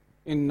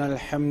إن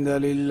الحمد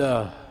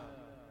لله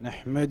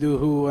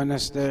نحمده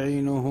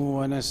ونستعينه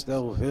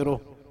ونستغفره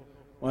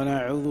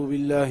ونعوذ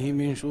بالله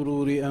من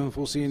شرور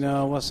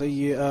أنفسنا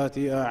وسيئات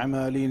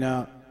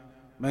أعمالنا.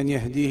 من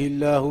يهده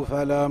الله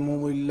فلا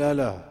مضل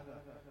له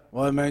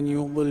ومن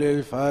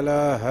يضلل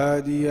فلا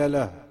هادي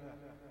له،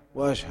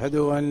 وأشهد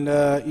أن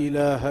لا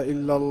إله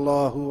إلا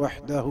الله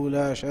وحده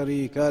لا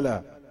شريك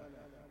له،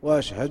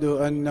 وأشهد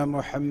أن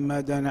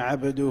محمدًا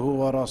عبده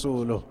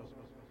ورسوله.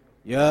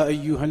 يا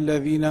أيها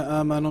الذين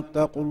آمنوا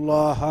اتقوا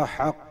الله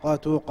حق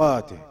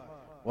تقاته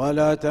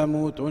ولا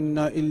تموتن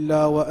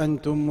إلا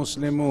وأنتم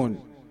مسلمون.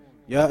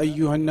 يا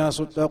أيها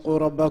الناس اتقوا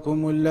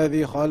ربكم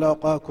الذي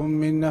خلقكم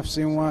من نفس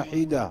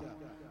واحدة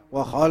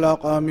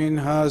وخلق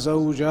منها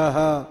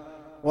زوجها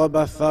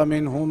وبث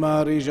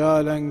منهما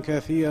رجالا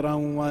كثيرا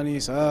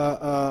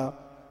ونساء،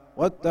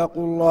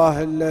 واتقوا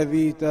الله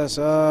الذي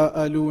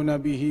تساءلون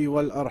به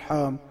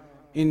والأرحام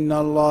إن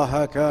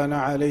الله كان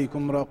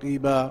عليكم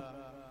رقيبا.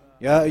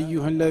 يا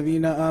أيها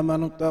الذين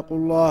آمنوا اتقوا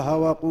الله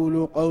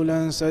وقولوا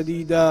قولا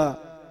سديدا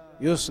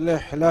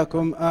يصلح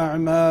لكم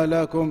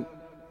أعمالكم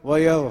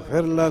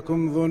ويغفر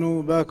لكم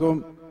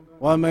ذنوبكم،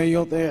 ومن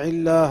يطع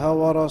الله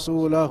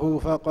ورسوله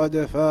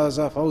فقد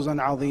فاز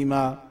فوزا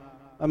عظيما.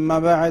 أما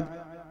بعد،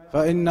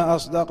 فإن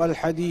أصدق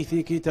الحديث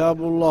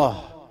كتاب الله،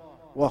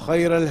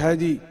 وخير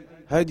الهدي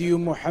هدي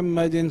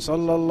محمد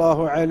صلى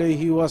الله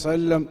عليه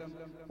وسلم،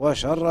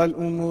 وشر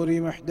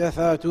الأمور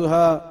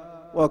محدثاتها،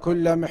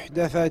 وكل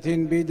محدثة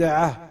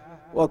بدعة،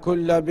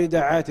 وكل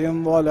بدعة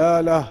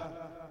ضلالة،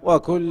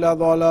 وكل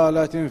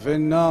ضلالة في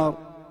النار.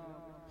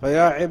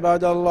 فيا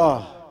عباد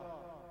الله,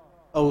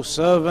 O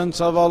servants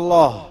of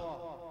Allah,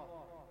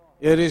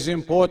 it is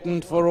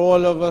important for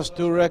all of us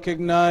to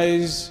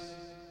recognize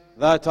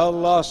that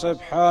Allah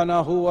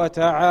subhanahu wa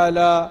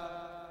ta'ala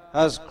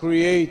has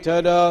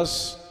created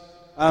us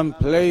and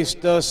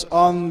placed us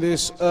on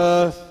this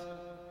earth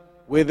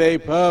with a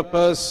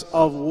purpose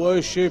of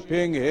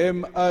worshipping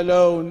Him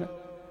alone.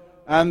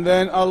 And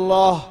then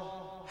Allah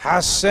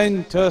has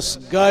sent us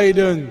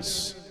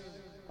guidance.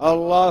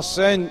 Allah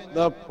sent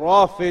the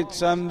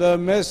prophets and the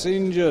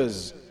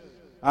messengers,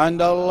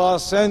 and Allah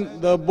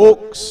sent the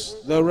books,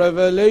 the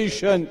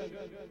revelation,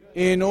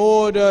 in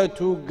order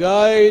to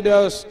guide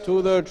us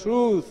to the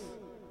truth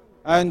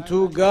and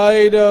to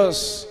guide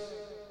us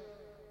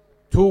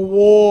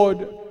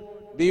toward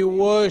the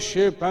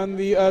worship and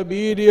the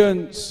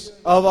obedience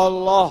of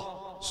Allah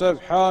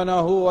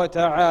subhanahu wa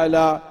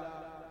ta'ala.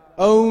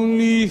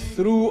 Only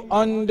through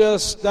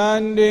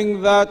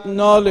understanding that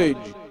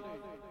knowledge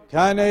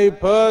can a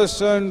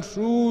person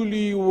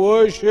truly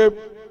worship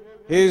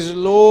his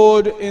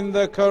Lord in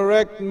the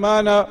correct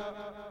manner.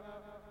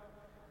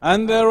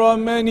 And there are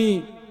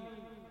many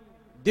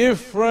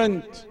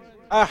different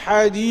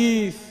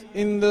ahadith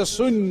in the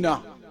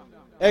Sunnah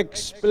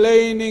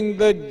explaining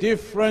the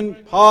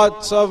different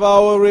parts of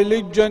our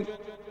religion,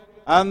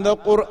 and the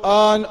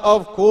Quran,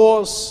 of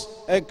course,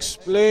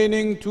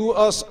 explaining to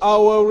us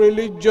our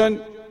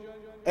religion.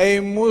 A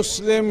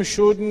Muslim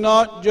should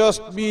not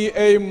just be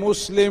a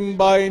Muslim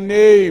by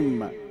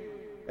name.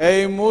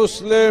 A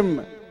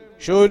Muslim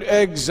should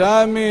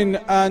examine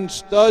and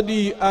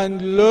study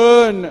and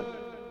learn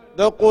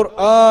the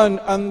Quran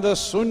and the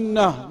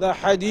Sunnah, the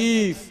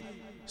Hadith,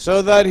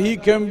 so that he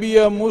can be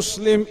a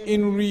Muslim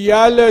in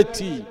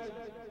reality,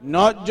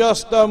 not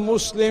just a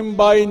Muslim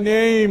by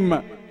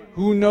name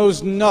who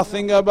knows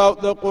nothing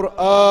about the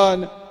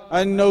Quran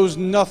and knows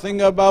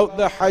nothing about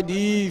the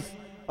Hadith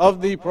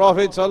of the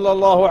Prophet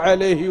sallallahu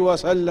alaihi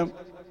wasallam.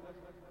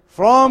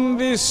 From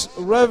this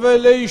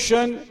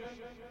revelation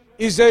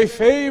is a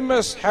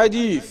famous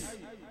Hadith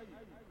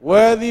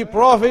where the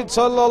Prophet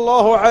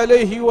sallallahu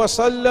alaihi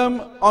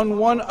wasallam on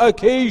one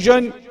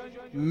occasion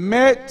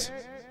met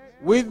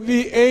with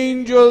the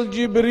angel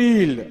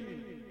Jibreel.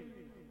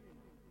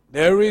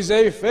 There is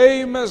a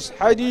famous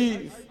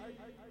hadith.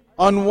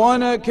 On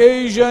one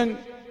occasion,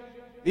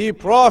 the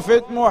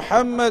Prophet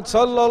Muhammad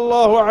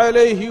sallallahu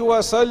alayhi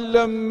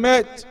wasallam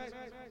met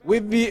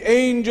with the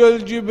angel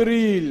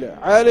Jibreel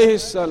alayhi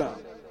salam.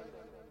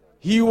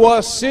 He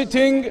was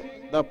sitting,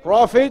 the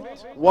Prophet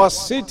was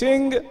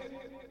sitting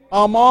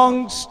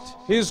amongst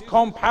his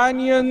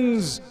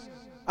companions,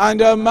 and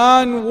a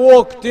man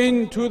walked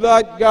into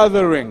that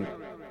gathering.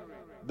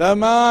 The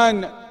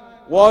man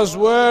was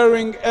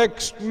wearing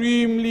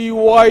extremely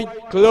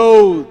white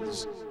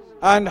clothes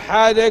and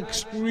had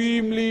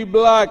extremely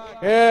black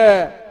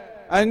hair,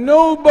 and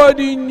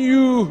nobody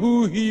knew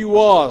who he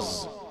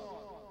was.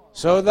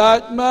 So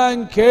that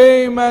man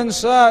came and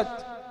sat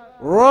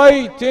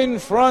right in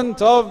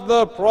front of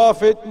the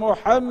Prophet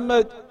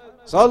Muhammad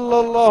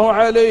sallallahu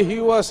alaihi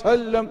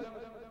wasallam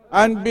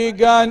and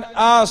began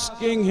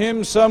asking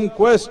him some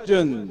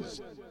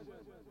questions.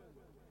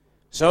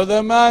 So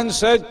the man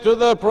said to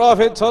the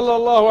Prophet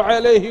sallallahu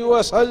alaihi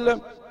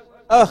wasallam,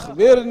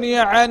 "Akhbirni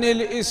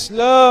anil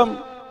Islam."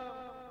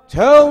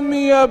 Tell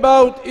me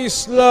about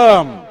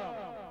Islam.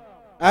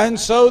 And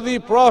so the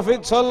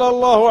Prophet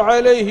sallallahu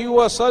alaihi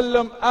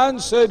wasallam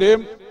answered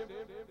him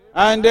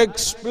and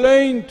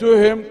explained to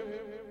him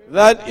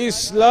that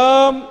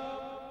Islam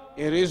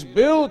it is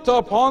built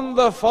upon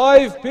the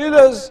 5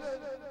 pillars,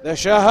 the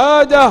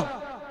Shahada,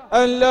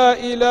 and La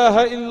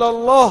ilaha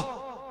illallah,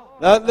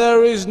 that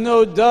there is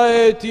no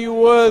deity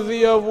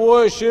worthy of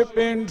worship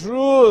in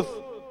truth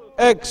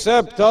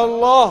except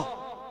Allah,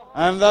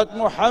 and that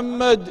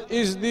Muhammad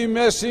is the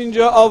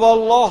messenger of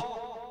Allah.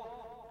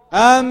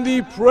 And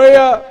the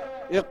prayer,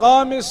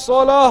 Iqam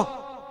as-Salah,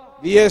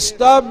 the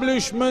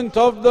establishment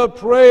of the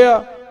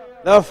prayer,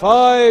 the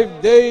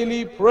 5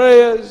 daily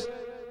prayers,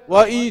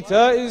 wa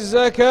ita'i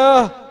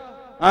zakah,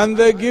 and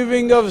the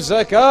giving of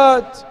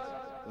zakat,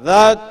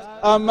 that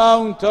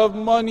amount of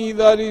money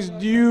that is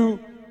due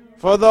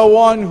for the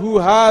one who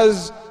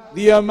has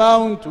the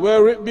amount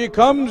where it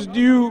becomes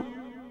due,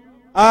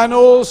 and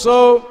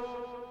also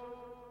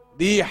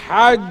the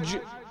Hajj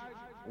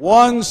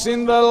once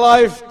in the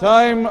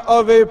lifetime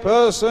of a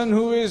person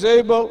who is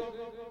able,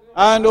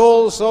 and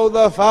also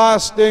the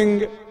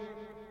fasting.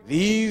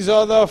 These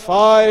are the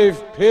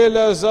 5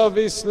 pillars of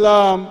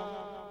Islam,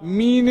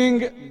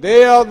 meaning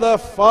they are the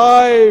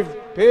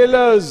 5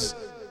 pillars,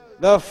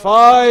 the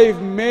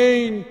 5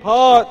 main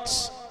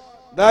parts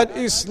that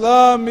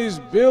Islam is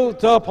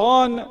built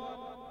upon,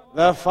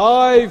 the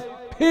 5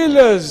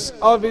 pillars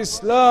of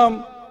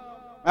Islam.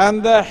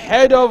 And the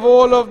head of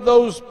all of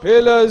those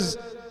pillars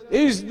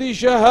is the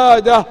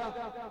Shahada,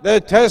 the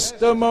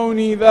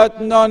testimony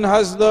that none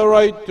has the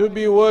right to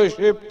be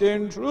worshipped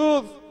in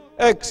truth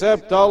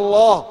except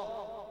Allah.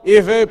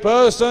 If a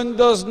person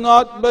does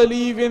not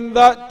believe in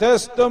that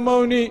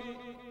testimony,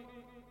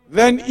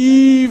 then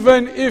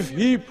even if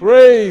he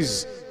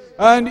prays,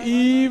 and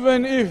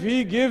even if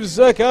he gives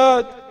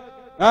zakat,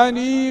 and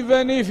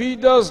even if he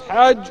does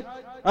Hajj,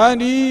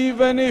 and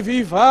even if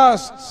he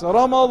fasts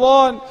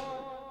Ramadan,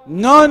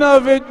 none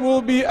of it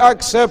will be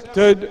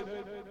accepted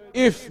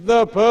if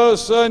the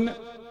person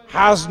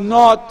has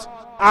not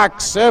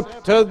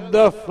accepted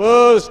the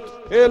first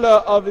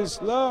pillar of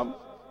Islam,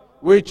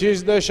 which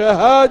is the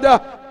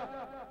Shahada,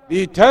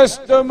 the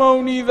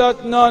testimony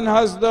that none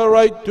has the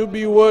right to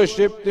be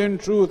worshipped in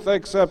truth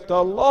except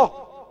Allah.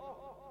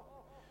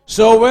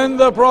 So when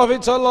the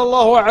Prophet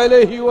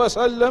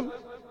ﷺ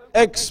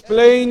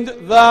explained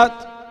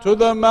that to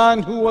the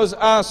man who was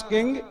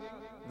asking,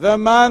 the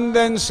man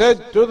then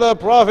said to the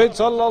Prophet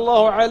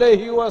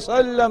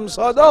ﷺ,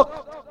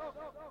 Sadaqt,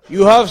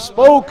 you have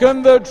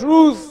spoken the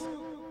truth.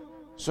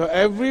 So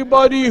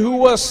everybody who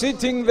was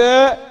sitting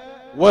there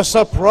was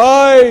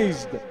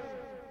surprised.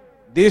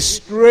 This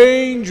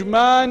strange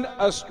man,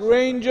 a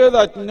stranger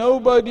that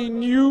nobody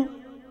knew,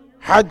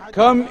 had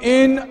come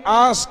in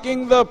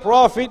asking the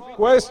Prophet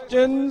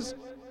questions,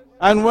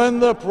 and when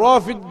the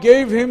Prophet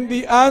gave him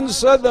the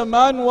answer, the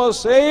man was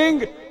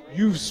saying,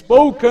 you've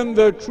spoken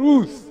the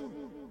truth,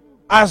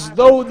 as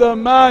though the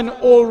man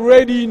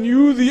already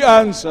knew the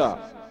answer.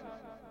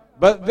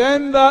 But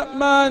then that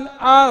man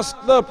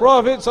asked the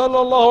Prophet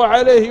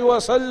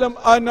ﷺ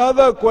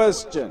another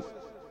question.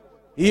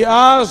 He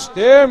asked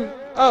him,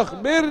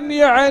 أخبرني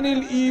عن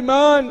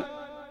الإيمان,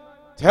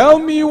 tell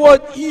me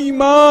what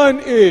Iman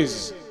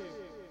is.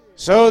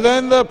 So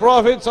then the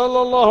Prophet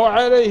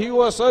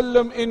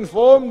ﷺ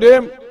informed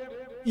him,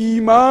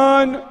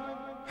 Iman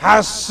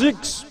has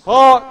 6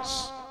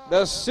 parts,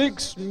 the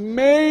 6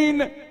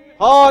 main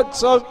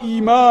parts of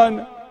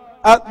Iman.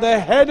 At the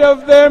head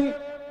of them,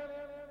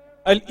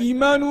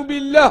 Al-Imanu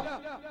Billah,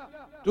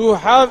 to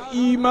have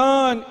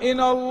Iman in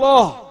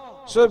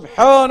Allah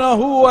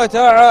subhanahu wa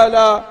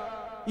ta'ala,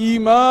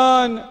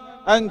 Iman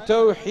and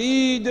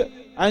Tawheed,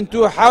 and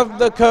to have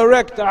the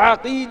correct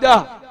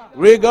Aqidah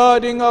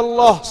regarding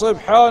Allah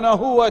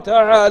subhanahu wa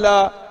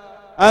ta'ala,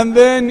 and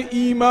then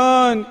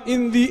Iman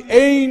in the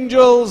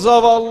angels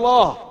of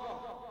Allah.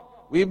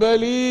 We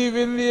believe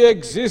in the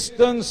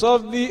existence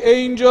of the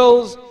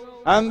angels,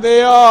 and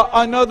they are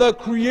another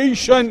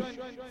creation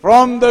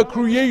from the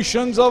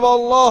creations of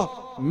Allah,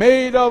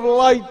 made of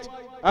light,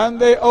 and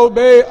they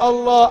obey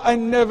Allah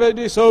and never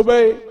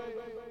disobey.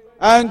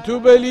 And to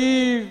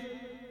believe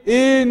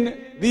in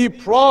the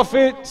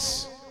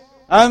prophets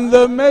and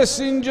the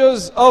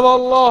messengers of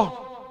Allah,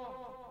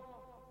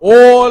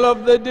 all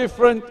of the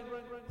different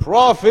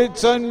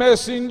prophets and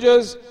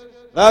messengers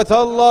that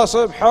Allah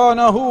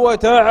subhanahu wa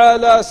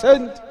ta'ala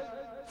sent,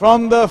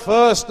 from the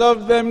first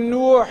of them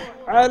Nuh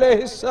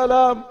alayhi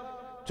salam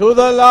to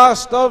the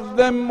last of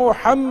them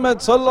Muhammad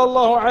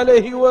sallallahu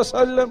alayhi wa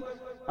sallam,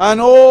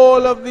 and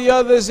all of the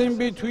others in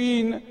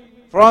between,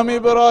 from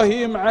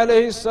Ibrahim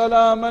alayhi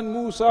salam and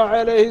Musa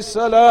alayhi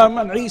salam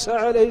and Isa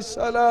alayhi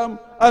salam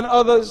and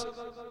others,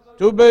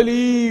 to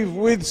believe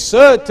with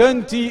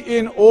certainty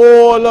in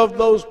all of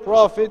those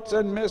prophets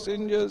and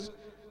messengers,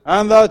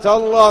 and that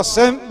Allah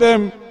sent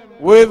them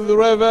with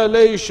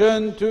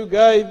revelation to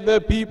guide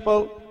the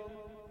people,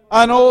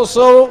 and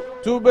also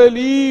to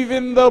believe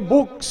in the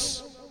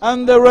books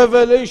and the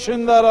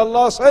revelation that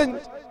Allah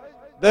sent,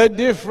 the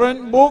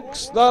different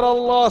books that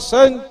Allah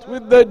sent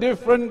with the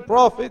different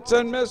prophets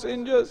and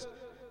messengers.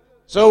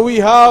 So we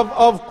have,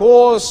 of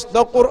course,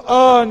 the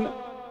Quran,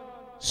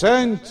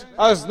 sent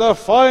as the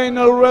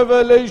final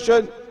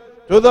revelation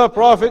to the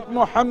Prophet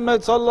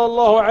Muhammad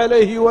sallallahu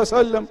alayhi wa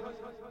sallam.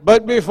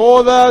 But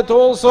before that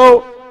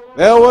also,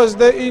 there was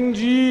the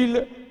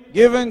Injil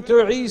given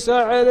to Isa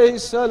alayhi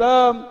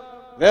salam.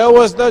 There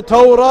was the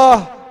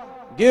Torah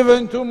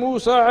given to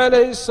Musa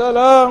alayhi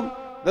salam,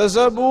 the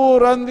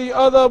Zabur and the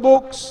other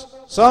books.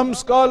 Some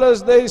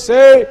scholars, they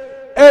say,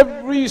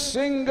 every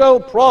single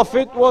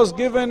prophet was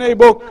given a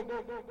book,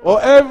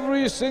 or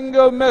every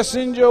single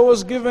messenger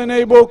was given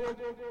a book.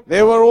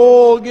 They were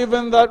all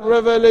given that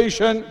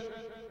revelation.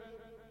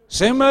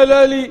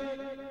 Similarly,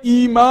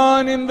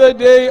 Iman in the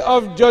day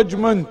of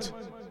judgment.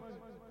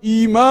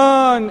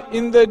 Iman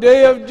in the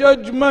day of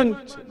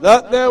judgment,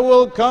 that there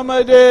will come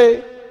a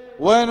day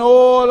when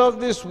all of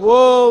this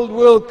world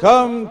will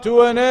come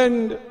to an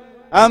end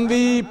and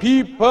the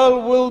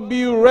people will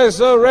be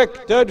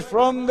resurrected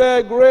from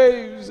their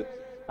graves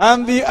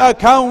and the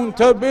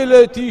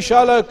accountability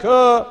shall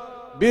occur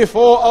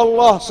before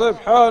Allah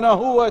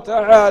subhanahu wa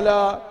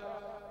ta'ala.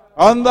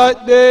 On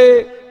that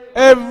day,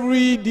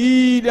 every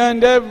deed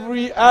and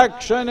every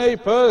action a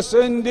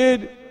person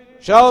did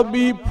shall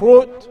be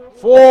put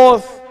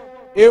forth.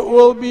 It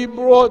will be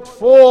brought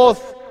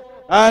forth,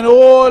 and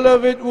all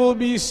of it will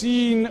be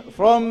seen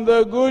from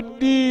the good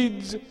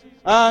deeds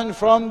and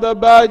from the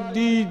bad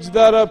deeds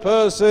that a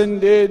person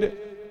did.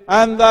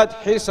 And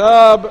that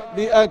hisab,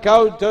 the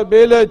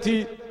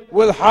accountability,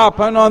 will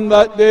happen on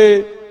that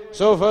day.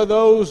 So for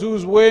those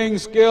whose weighing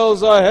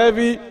scales are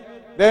heavy,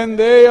 then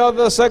they are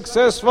the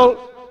successful.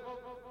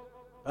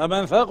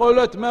 فَمَنْ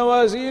ثَقُلَتْ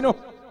مَوَازِينُهُ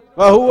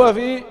فَهُوَ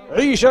فِي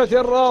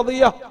عِيشَةٍ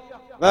رَاضِيَةٍ.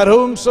 That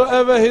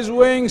whomsoever his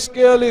weighing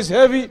scale is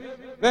heavy,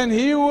 then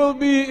he will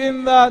be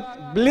in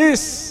that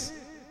bliss,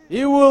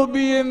 he will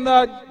be in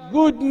that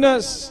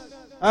goodness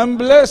and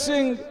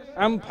blessing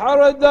and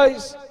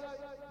paradise.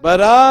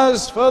 But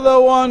as for the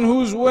one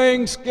whose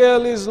weighing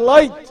scale is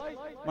light,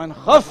 مَنْ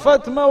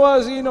خَفَّتْ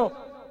مَوَازِينُهُ,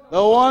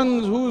 the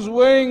ones whose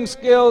weighing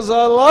scales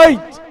are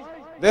light,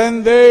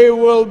 then they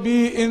will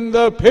be in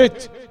the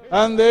pit,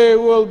 and they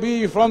will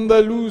be from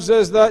the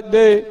losers that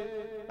day.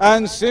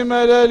 And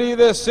similarly,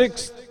 the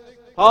sixth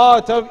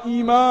part of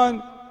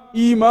Iman,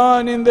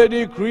 Iman in the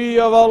decree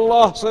of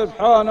Allah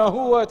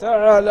subhanahu wa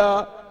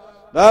ta'ala,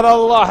 that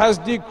Allah has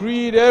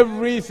decreed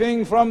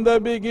everything from the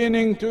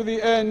beginning to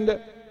the end,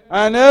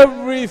 and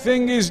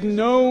everything is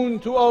known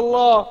to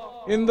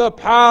Allah in the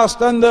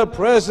past and the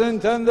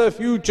present and the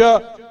future.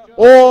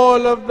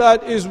 All of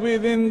that is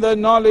within the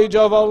knowledge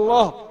of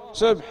Allah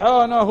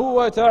subhanahu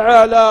wa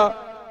ta'ala.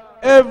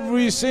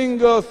 Every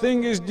single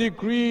thing is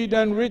decreed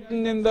and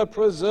written in the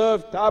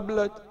preserved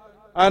tablet.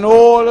 And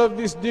all of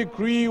this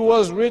decree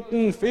was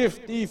written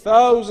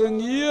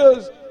 50,000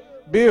 years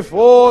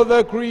before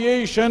the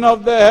creation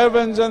of the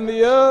heavens and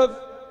the earth.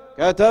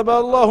 كتب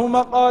الله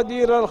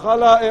مقادير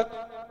الخلائق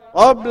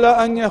قبل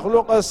أن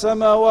يخلق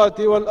السماوات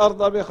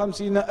والأرض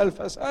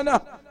ب50,000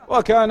 سنة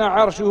وكان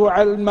عرشه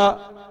على الماء.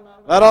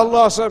 That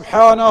Allah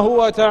subhanahu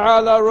wa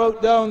ta'ala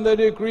wrote down the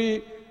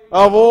decree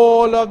of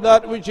all of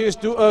that which is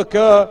to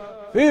occur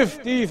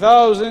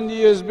 50,000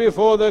 years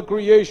before the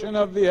creation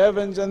of the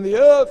heavens and the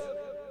earth,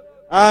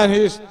 and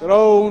his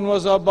throne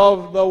was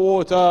above the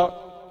water.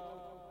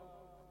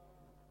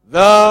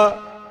 The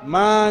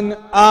man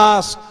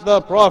asked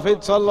the Prophet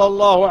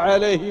sallallahu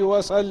alaihi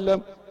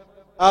wasallam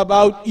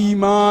about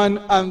Iman,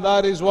 and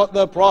that is what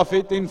the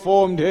Prophet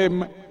informed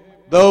him.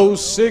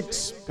 Those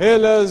 6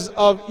 pillars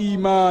of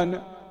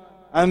Iman,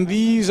 and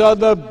these are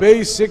the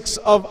basics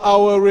of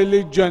our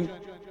religion.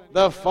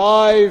 The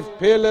 5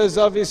 pillars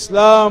of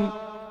Islam,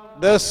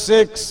 the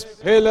 6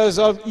 pillars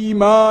of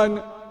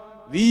Iman.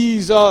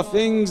 These are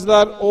things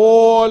that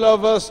all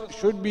of us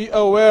should be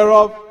aware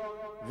of.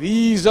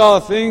 These are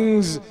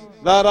things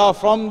that are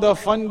from the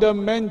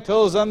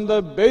fundamentals and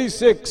the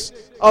basics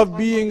of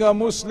being a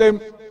Muslim.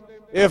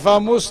 If a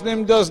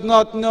Muslim does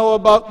not know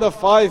about the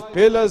 5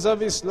 pillars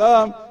of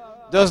Islam,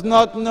 does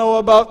not know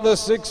about the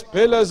 6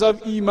 pillars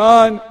of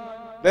Iman,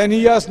 then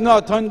he has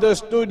not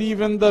understood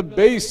even the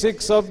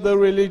basics of the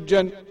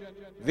religion.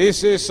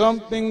 This is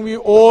something we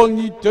all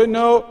need to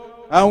know,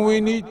 and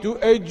we need to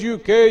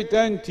educate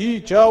and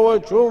teach our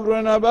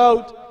children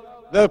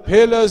about the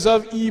pillars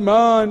of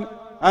Iman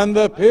and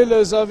the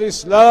pillars of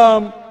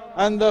Islam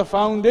and the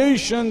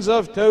foundations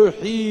of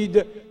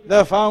Tawheed,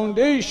 the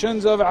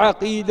foundations of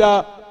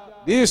Aqeedah.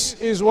 This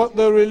is what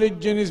the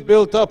religion is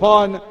built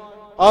upon.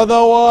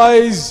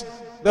 Otherwise,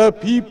 the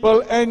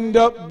people end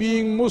up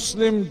being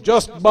Muslim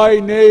just by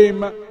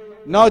name,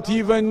 not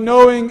even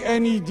knowing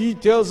any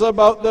details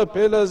about the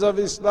pillars of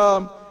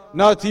Islam,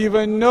 not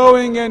even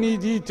knowing any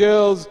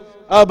details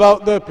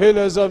about the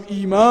pillars of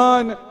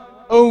Iman,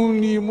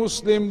 only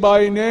Muslim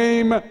by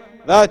name.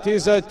 That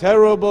is a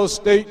terrible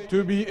state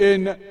to be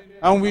in,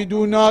 and we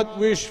do not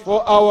wish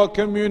for our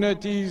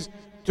communities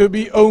to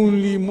be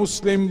only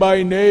Muslim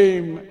by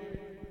name.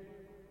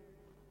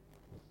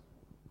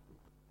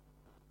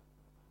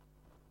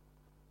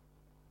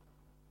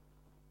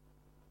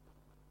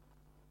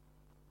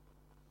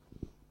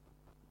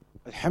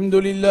 الحمد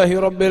لله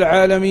رب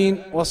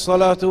العالمين،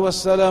 والصلاة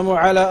والسلام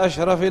على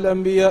أشرف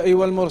الأنبياء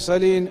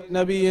والمرسلين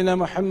نبينا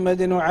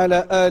محمد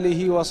وعلى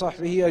آله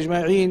وصحبه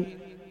أجمعين.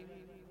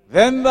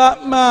 Then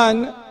that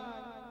man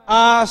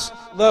asked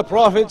the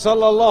Prophet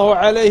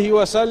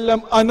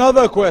ﷺ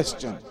another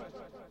question.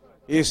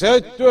 He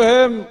said to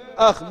him,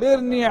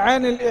 أخبرني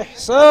عن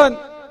الإحسان.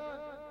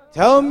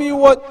 Tell me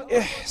what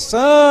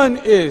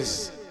ihsan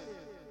is.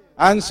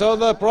 And so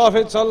the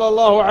Prophet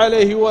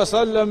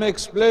ﷺ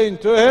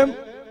explained to him,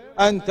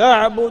 أن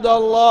تعبد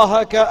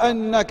الله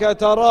كأنك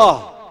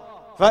تراه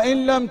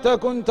فإن لم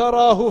تكن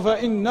تراه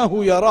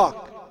فإنه يراك.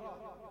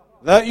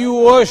 That you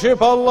worship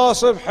Allah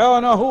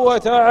subhanahu wa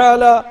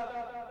ta'ala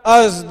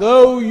as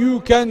though you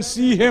can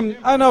see Him.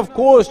 And of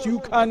course you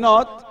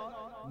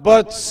cannot,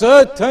 but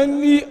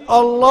certainly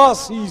Allah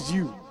sees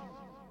you.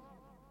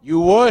 You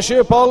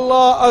worship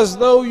Allah as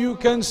though you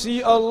can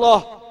see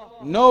Allah,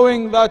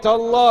 knowing that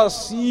Allah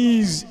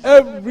sees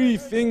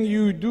everything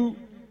you do.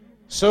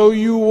 So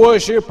you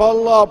worship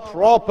Allah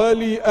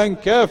properly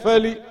and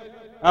carefully.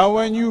 And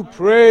when you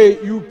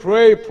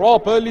pray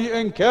properly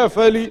and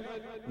carefully,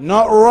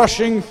 not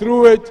rushing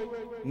through it,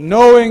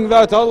 knowing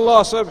that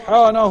Allah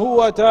subhanahu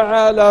wa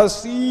ta'ala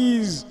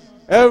sees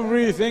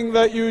everything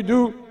that you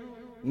do,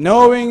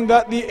 knowing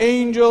that the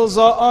angels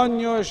are on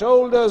your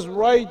shoulders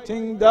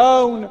writing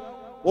down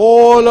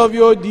all of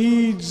your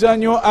deeds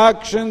and your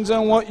actions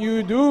and what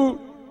you do.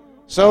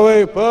 So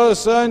a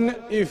person,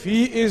 if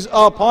he is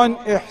upon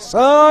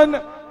ihsan,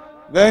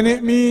 then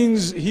it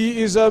means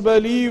he is a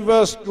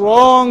believer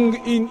strong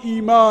in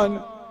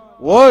iman,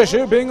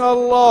 worshipping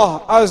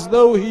Allah as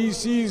though he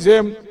sees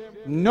Him,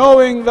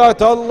 knowing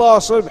that Allah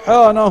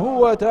subhanahu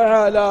wa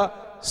ta'ala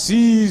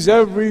sees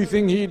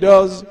everything he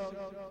does.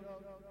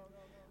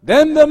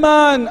 Then the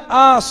man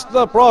asked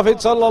the Prophet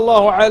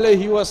sallallahu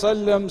alaihi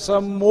wasallam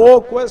some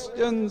more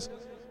questions,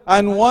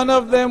 and one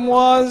of them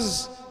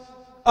was,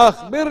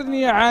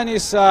 أخبرني عن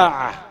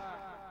الساعة.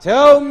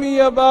 Tell me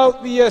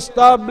about the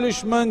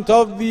establishment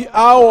of the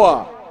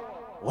hour.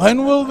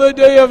 When will the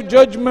day of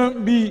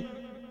judgment be?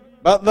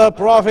 But the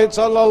Prophet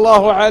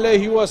sallallahu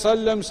alaihi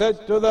wasallam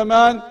said to the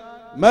man,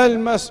 ما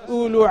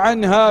المسؤول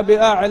عنها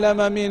بأعلم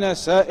من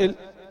السائل.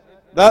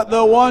 That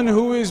the one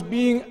who is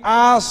being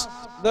asked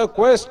the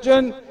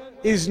question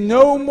is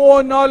no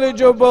more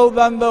knowledgeable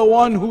than the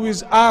one who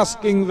is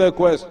asking the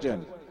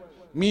question.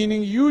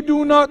 Meaning you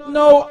do not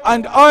know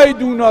and I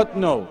do not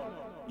know.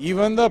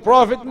 Even the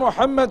Prophet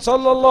Muhammad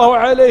sallallahu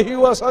alaihi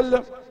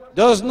wasallam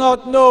does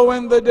not know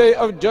when the day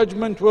of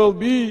judgment will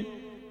be.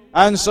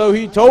 And so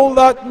he told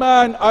that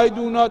man, I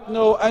do not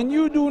know and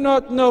you do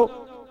not know,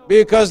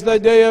 because the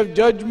day of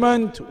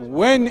judgment,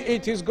 when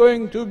it is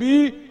going to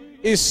be,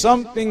 is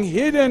something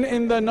hidden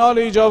in the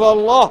knowledge of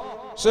Allah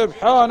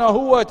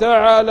subhanahu wa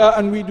ta'ala,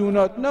 and we do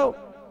not know.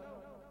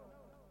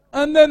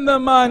 And then the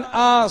man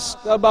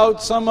asked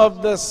about some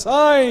of the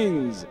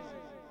signs.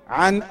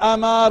 An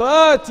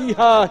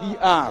amaratiha, he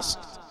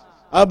asked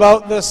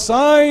about the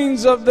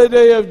signs of the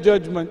day of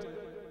judgment.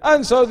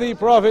 And so the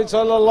Prophet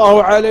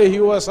sallallahu alaihi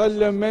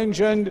wasallam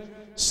mentioned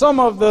some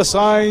of the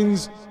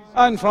signs,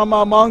 and from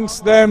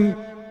amongst them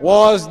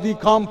was the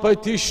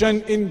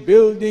competition in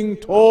building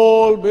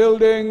tall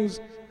buildings,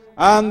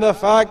 and the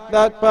fact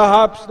that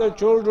perhaps the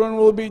children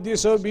will be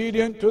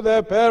disobedient to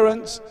their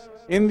parents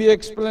in the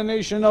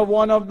explanation of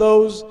one of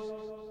those.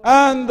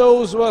 And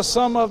those were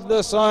some of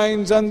the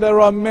signs, and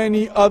there are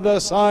many other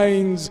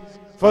signs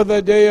for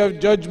the day of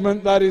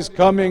judgment that is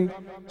coming.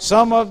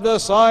 Some of the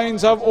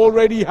signs have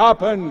already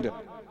happened.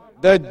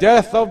 The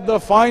death of the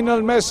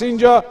final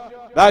messenger,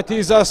 that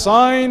is a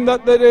sign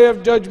that the day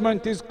of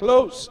judgment is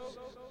close.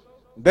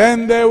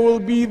 Then there will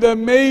be the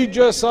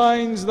major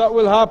signs that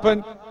will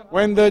happen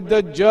when the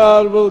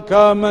Dajjal will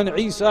come and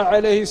Isa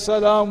alayhi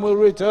salam will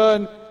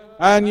return,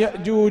 and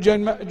Ya'juj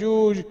and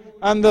Ma'juj,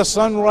 and the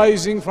sun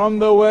rising from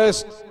the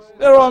west.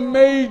 There are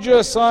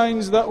major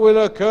signs that will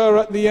occur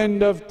at the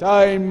end of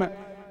time,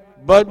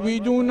 but we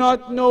do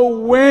not know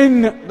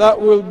when that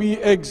will be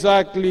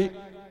exactly.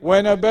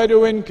 When a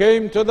Bedouin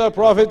came to the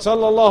Prophet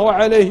sallallahu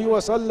alaihi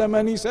wasallam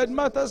and he said,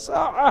 Mata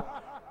sa'a,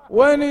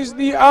 when is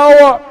the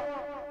hour?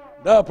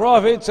 The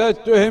Prophet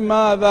said to him,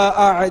 Mada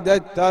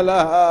a'adatta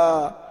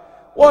laha,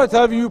 what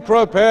have you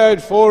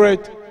prepared for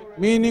it?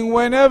 Meaning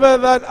whenever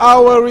that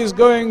hour is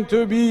going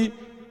to be,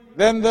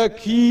 then the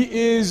key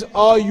is,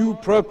 are you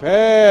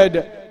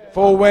prepared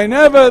for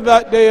whenever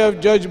that day of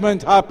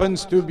judgment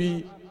happens to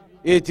be?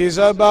 It is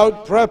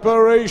about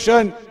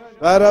preparation,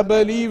 that a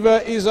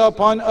believer is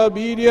upon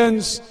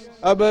obedience,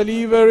 a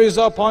believer is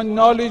upon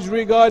knowledge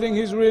regarding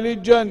his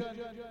religion.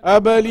 A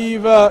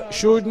believer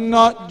should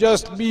not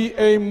just be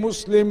a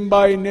Muslim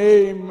by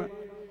name.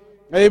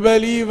 A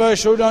believer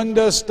should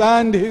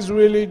understand his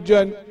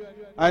religion.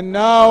 And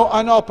now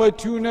an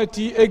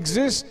opportunity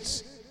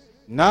exists.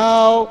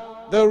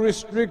 Now the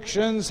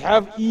restrictions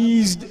have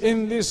eased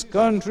in this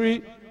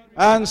country,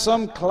 and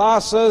some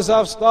classes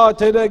have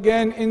started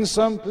again in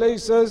some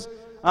places,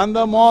 and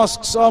the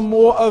mosques are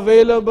more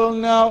available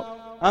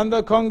now, and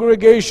the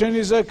congregation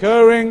is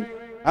occurring,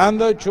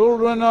 and the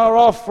children are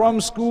off from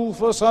school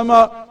for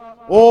summer.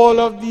 All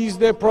of these,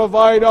 they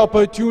provide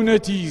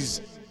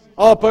opportunities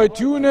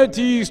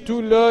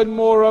to learn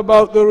more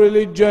about the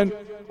religion,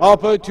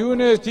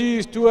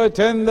 opportunities to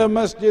attend the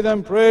masjid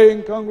and pray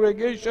in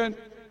congregation,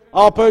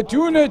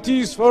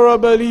 opportunities for a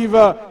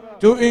believer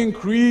to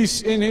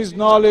increase in his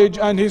knowledge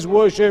and his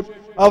worship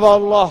of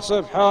Allah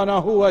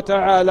subhanahu wa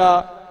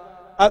ta'ala.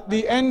 At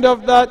the end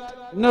of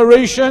that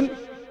narration,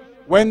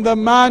 when the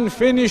man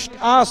finished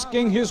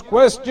asking his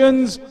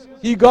questions,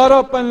 he got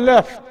up and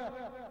left.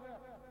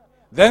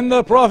 Then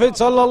the Prophet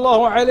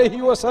sallallahu alaihi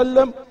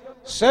wasallam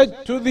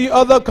said to the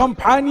other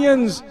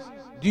companions,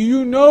 "Do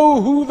you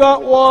know who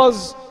that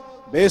was?"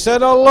 They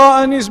said,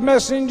 "Allah and His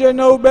Messenger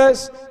know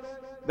best."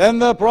 Then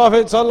the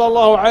Prophet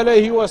sallallahu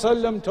alaihi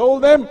wasallam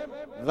told them,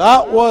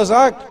 that was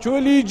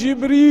actually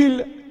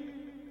Jibreel.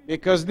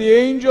 Because the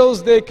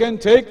angels, they can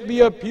take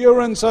the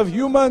appearance of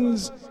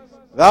humans.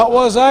 That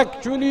was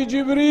actually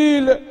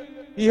Jibreel.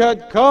 He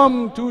had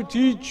come to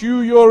teach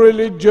you your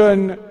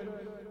religion.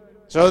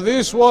 So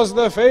this was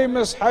the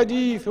famous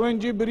hadith when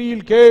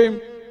Jibreel came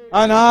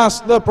and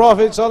asked the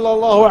Prophet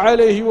sallallahu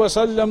alaihi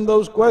wasallam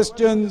those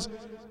questions,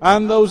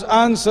 and those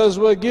answers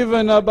were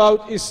given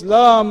about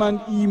Islam and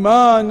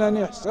Iman and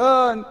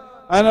Ihsan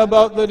and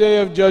about the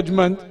Day of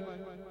Judgment.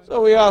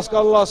 So we ask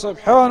Allah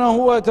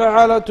subhanahu wa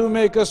ta'ala to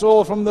make us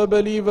all from the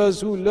believers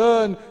who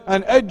learn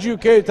and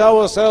educate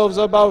ourselves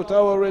about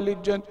our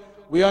religion.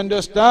 We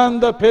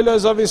understand the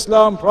pillars of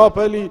Islam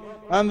properly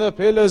and the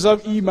pillars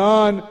of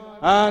Iman,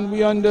 and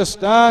we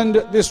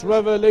understand this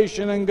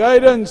revelation and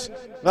guidance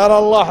that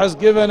Allah has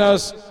given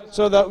us,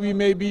 so that we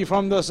may be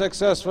from the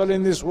successful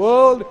in this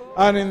world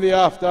and in the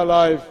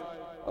afterlife.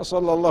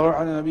 وصلى الله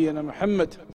على نبينا محمد.